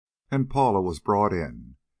and Paula was brought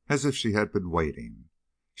in as if she had been waiting.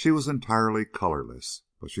 She was entirely colorless,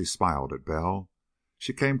 but she smiled at Bell.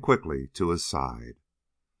 She came quickly to his side.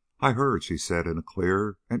 "I heard," she said in a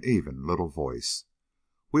clear and even little voice.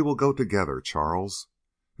 "We will go together, Charles.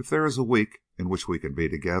 If there is a week in which we can be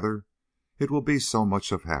together, it will be so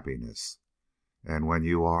much of happiness. And when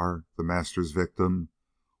you are The Master's victim,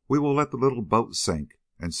 we will let the little boat sink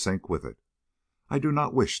and sink with it. I do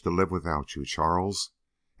not wish to live without you, Charles,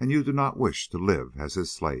 and you do not wish to live as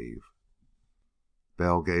his slave."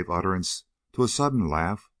 Bell gave utterance to a sudden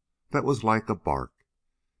laugh that was like a bark.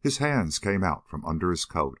 His hands came out from under his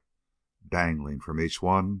coat. Dangling from each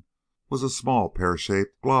one was a small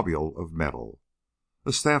pear-shaped globule of metal.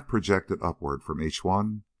 A staff projected upward from each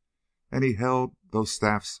one, and he held those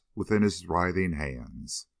staffs within his writhing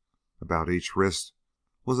hands. About each wrist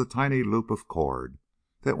was a tiny loop of cord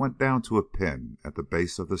that went down to a pin at the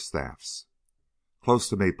base of the staffs. "Close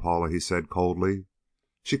to me, Paula," he said coldly.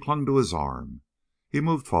 She clung to his arm. He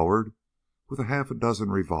moved forward with half a dozen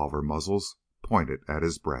revolver muzzles pointed at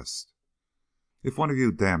his breast. "If one of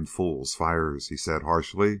you damned fools fires," he said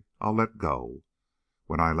harshly, "I'll let go.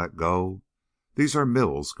 When I let go, these are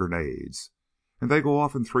Mills grenades, and they go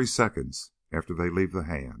off in 3 seconds after they leave the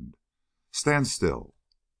hand. Stand still."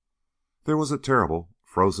 There was a terrible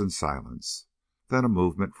frozen silence. Then a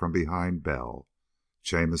movement from behind Bell.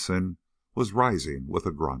 Jamison was rising with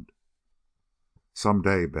a grunt. "Some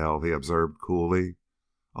day, Bell," he observed coolly,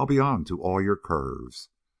 "I'll be on to all your curves.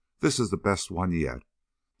 This is the best one yet.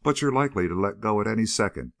 But you're likely to let go at any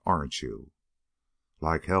second, aren't you?"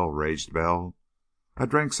 "Like hell," raged Bell. "I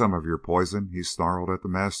drank some of your poison," he snarled at the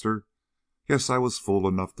Master. "Yes, I was fool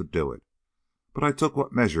enough to do it. But I took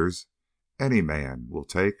what measures any man will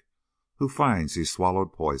take who finds he's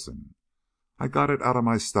swallowed poison. I got it out of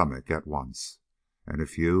my stomach at once. And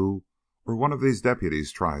if you or one of these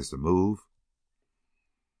deputies tries to move..."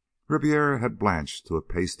 Ribiera had blanched to a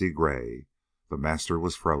pasty gray. The Master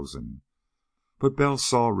was frozen. But Bell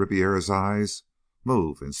saw Ribiera's eyes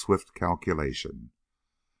move in swift calculation.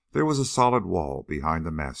 There was a solid wall behind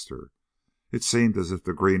the Master. It seemed as if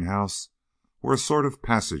the greenhouse were a sort of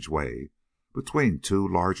passageway between two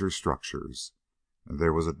larger structures. And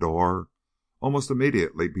there was a door almost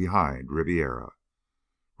immediately behind Ribiera.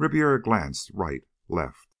 Ribiera glanced right,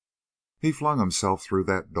 left. He flung himself through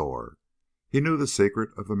that door. He knew the secret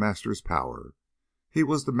of the Master's power. He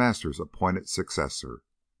was the Master's appointed successor.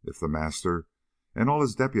 If the Master and all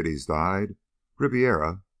his deputies died,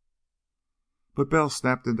 Ribiera... But Bell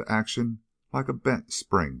snapped into action like a bent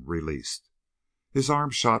spring released. His arm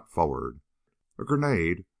shot forward. A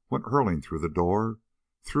grenade went hurtling through the door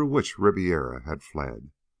through which Ribiera had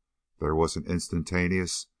fled. There was an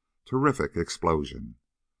instantaneous, terrific explosion.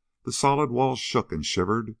 The solid wall shook and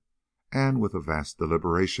shivered, and with a vast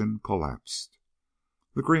deliberation collapsed.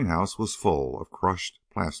 The greenhouse was full of crushed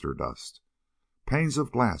plaster dust. Panes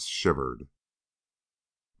of glass shivered.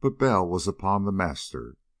 But Bell was upon the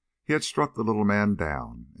Master. He had struck the little man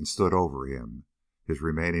down and stood over him, his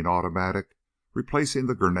remaining automatic replacing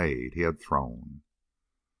the grenade he had thrown.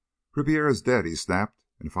 "Ribiera's dead," he snapped.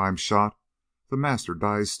 "And if I'm shot, the Master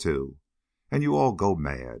dies too, and you all go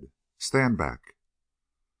mad. Stand back."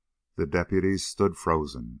 The deputies stood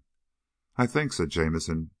frozen. "I think," said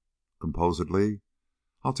Jamison composedly,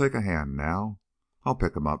 "I'll take a hand now. I'll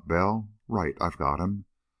pick him up, Bell. Right, I've got him,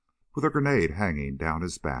 with a grenade hanging down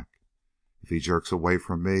his back. If he jerks away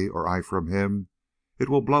from me or I from him, it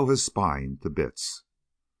will blow his spine to bits."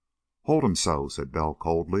 "Hold him so," said Bell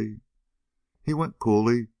coldly. He went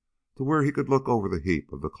coolly to where he could look over the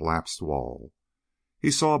heap of the collapsed wall. He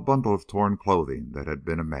saw a bundle of torn clothing that had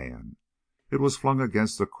been a man. It was flung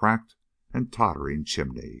against a cracked and tottering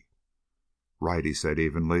chimney. "Right," he said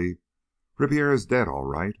evenly. "Ribiera's dead, all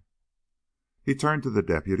right." He turned to the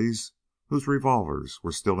deputies, whose revolvers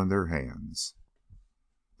were still in their hands.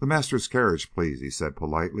 "The Master's carriage, please," he said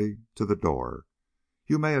politely. "To the door.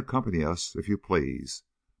 You may accompany us, if you please,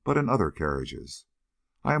 but in other carriages.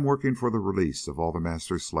 I am working for the release of all the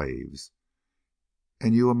Master's slaves,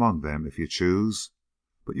 and you among them if you choose,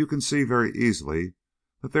 but you can see very easily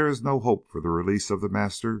that there is no hope for the release of the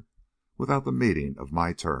Master without the meeting of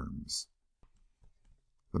my terms."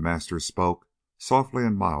 The Master spoke softly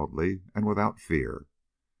and mildly and without fear.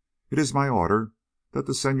 "It is my order that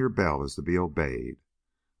the Senor Bell is to be obeyed.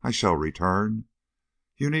 I shall return.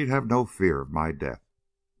 You need have no fear of my death.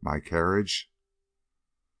 My carriage..."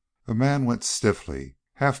 A man went stiffly,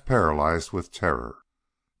 half paralyzed with terror,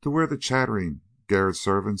 to where the chattering garde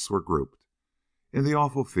servants were grouped, in the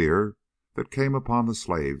awful fear that came upon the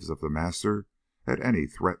slaves of the Master at any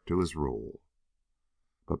threat to his rule.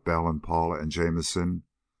 But Bell and Paula and Jamison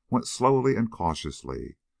went slowly and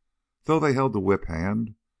cautiously, though they held the whip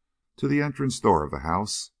hand, to the entrance door of the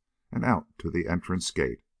house and out to the entrance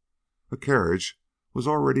gate. A carriage was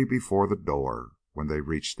already before the door when they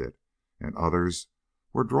reached it, and others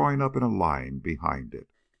were drawing up in a line behind it.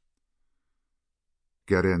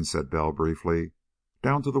 "Get in," said Bell briefly.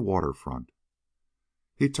 "Down to the waterfront."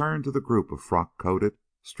 He turned to the group of frock-coated,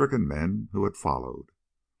 stricken men who had followed.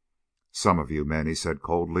 "Some of you men," he said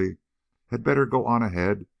coldly, "had better go on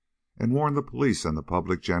ahead and warn the police and the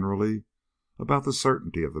public generally about the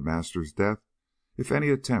certainty of The Master's death if any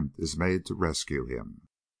attempt is made to rescue him."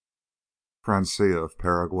 Francia of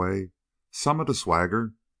Paraguay summoned a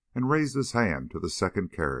swagger and raised his hand to the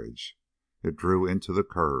second carriage. It drew into the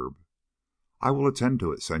curb. "I will attend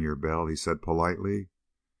to it, Senor Bell," he said politely.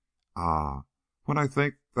 "Ah, when I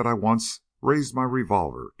think that I once raised my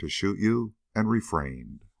revolver to shoot you and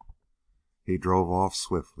refrained." He drove off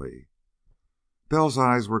swiftly. Bell's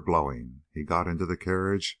eyes were glowing. He got into the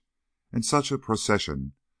carriage, and such a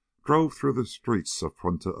procession drove through the streets of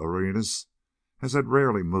Punta Arenas as had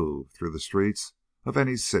rarely moved through the streets of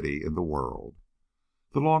any city in the world.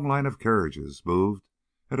 The long line of carriages moved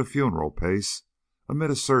at a funeral pace amid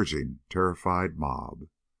a surging, terrified mob.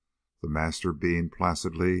 The Master beamed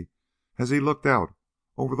placidly as he looked out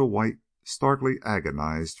over the white, starkly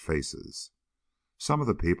agonized faces. Some of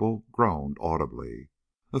the people groaned audibly.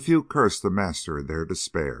 A few cursed the Master in their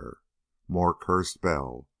despair. More cursed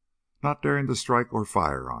Bell, not daring to strike or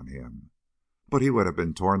fire on him. But he would have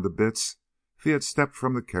been torn to bits if he had stepped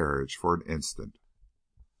from the carriage for an instant.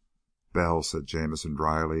 "Bell," said Jamison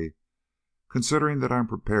dryly, "considering that I am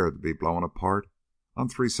prepared to be blown apart on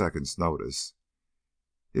 3 seconds' notice,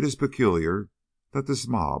 it is peculiar that this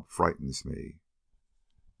mob frightens me."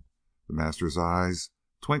 The Master's eyes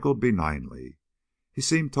twinkled benignly. He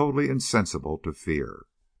seemed totally insensible to fear.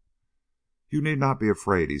 "You need not be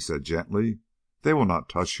afraid," he said gently. "They will not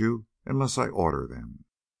touch you unless I order them."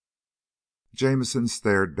 Jamison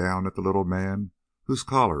stared down at the little man whose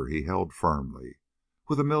collar he held firmly,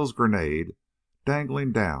 with a Mills grenade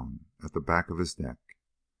dangling down at the back of his neck.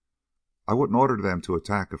 "I wouldn't order them to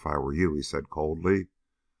attack if I were you," he said coldly.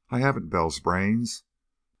 "I haven't Bell's brains,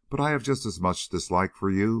 but I have just as much dislike for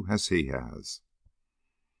you as he has."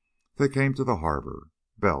 They came to the harbor.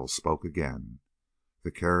 Bell spoke again.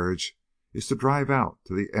 "The carriage is to drive out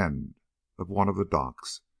to the end of one of the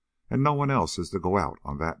docks, and no one else is to go out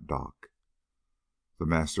on that dock." The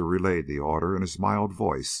Master relayed the order in his mild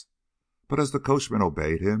voice, but as the coachman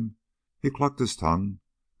obeyed him, he clucked his tongue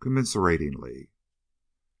commiseratingly.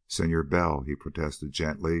 "Senor Bell," he protested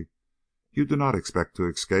gently, "you do not expect to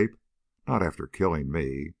escape, not after killing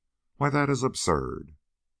me. Why, that is absurd."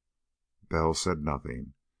 Bell said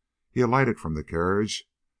nothing. He alighted from the carriage,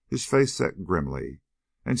 his face set grimly,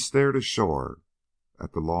 and stared ashore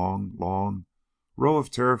at the long, long row of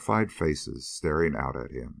terrified faces staring out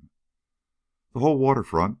at him. The whole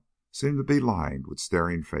waterfront seemed to be lined with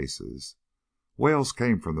staring faces. Wails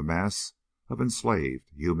came from the mass of enslaved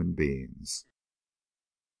human beings.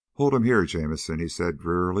 "Hold him here, Jamison," he said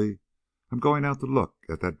drearily. "I'm going out to look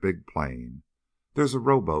at that big plane. There's a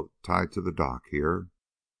rowboat tied to the dock here."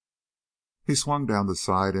 He swung down the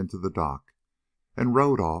side into the dock and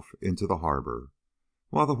rowed off into the harbor,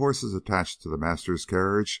 while the horses attached to the Master's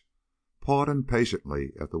carriage pawed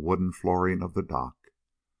impatiently at the wooden flooring of the dock.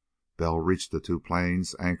 Bell reached the 2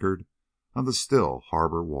 planes anchored on the still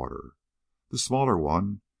harbor water. The smaller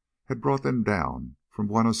one had brought them down from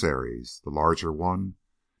Buenos Aires. The larger one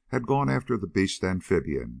had gone after the beached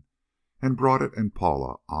amphibian and brought it and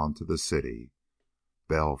Paula on to the city.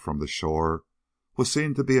 Bell, from the shore, was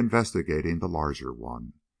seen to be investigating the larger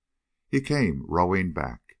one. He came rowing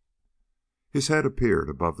back. His head appeared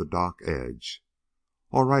above the dock edge.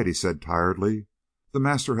 "All right," he said tiredly. "The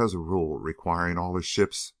Master has a rule requiring all his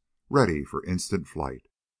ships ready for instant flight."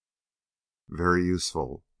 "Very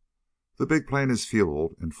useful. The big plane is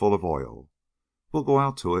fueled and full of oil. We'll go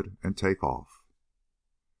out to it and take off."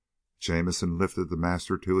 Jamison lifted the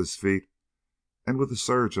Master to his feet and with a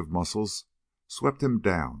surge of muscles swept him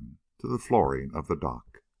down to the flooring of the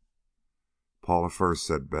dock. "Paula first,"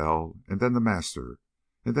 said Bell, "and then the Master,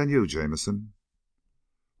 and then you, Jamison."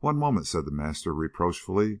 "One moment," said the Master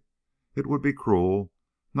reproachfully. "It would be cruel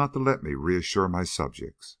not to let me reassure my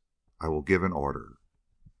subjects. I will give an order."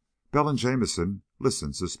 Bell and Jamison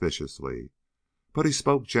listened suspiciously, but he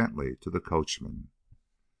spoke gently to the coachman.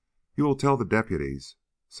 "You will tell the deputies,"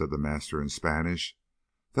 said the Master in Spanish,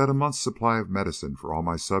 "that a month's supply of medicine for all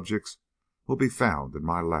my subjects will be found in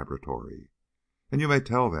my laboratory. And you may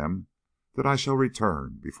tell them that I shall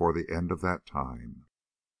return before the end of that time."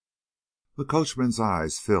 The coachman's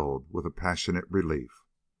eyes filled with a passionate relief.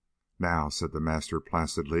 "Now," said the master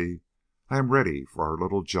placidly, "I am ready for our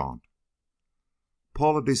little jaunt."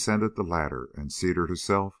 Paula descended the ladder and seated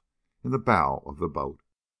herself in the bow of the boat.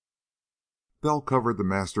 Bell covered the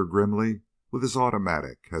master grimly with his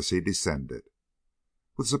automatic as he descended.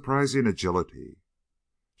 With surprising agility,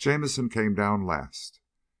 Jamison came down last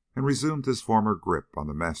and resumed his former grip on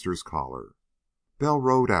the master's collar. Bell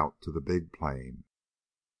rowed out to the big plane.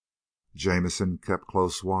 Jamison kept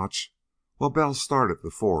close watch while Bell started the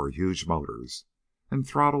four huge motors and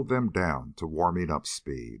throttled them down to warming up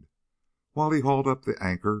speed, while he hauled up the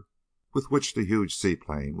anchor with which the huge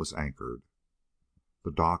seaplane was anchored.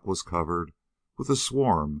 The dock was covered with a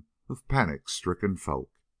swarm of panic-stricken folk.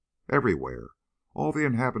 Everywhere, all the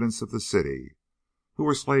inhabitants of the city who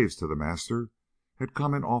were slaves to the master had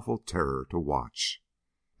come in awful terror to watch.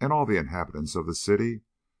 And all the inhabitants of the city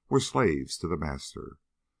were slaves to the master.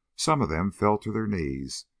 Some of them fell to their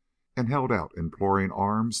knees and held out imploring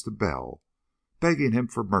arms to Bell, begging him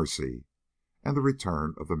for mercy and the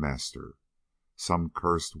return of the master. Some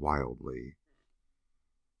cursed wildly.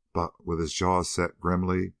 But with his jaws set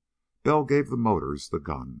grimly, Bell gave the motors the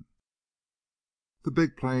gun. The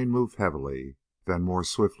big plane moved heavily, then more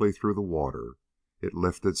swiftly through the water. It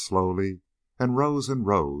lifted slowly and rose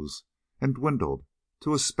and dwindled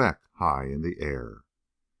to a speck high in the air.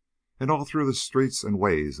 And all through the streets and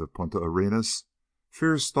ways of Punta Arenas,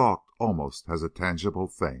 fear stalked almost as a tangible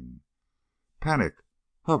thing. Panic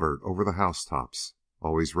hovered over the housetops,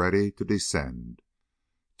 always ready to descend.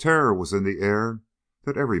 Terror was in the air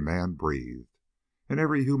that every man breathed, and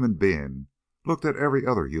every human being looked at every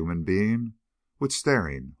other human being with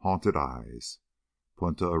staring, haunted eyes.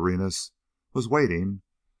 Punta Arenas was waiting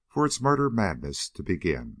for its murder madness to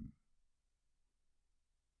begin.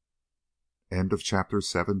 End of chapter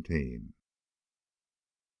 17.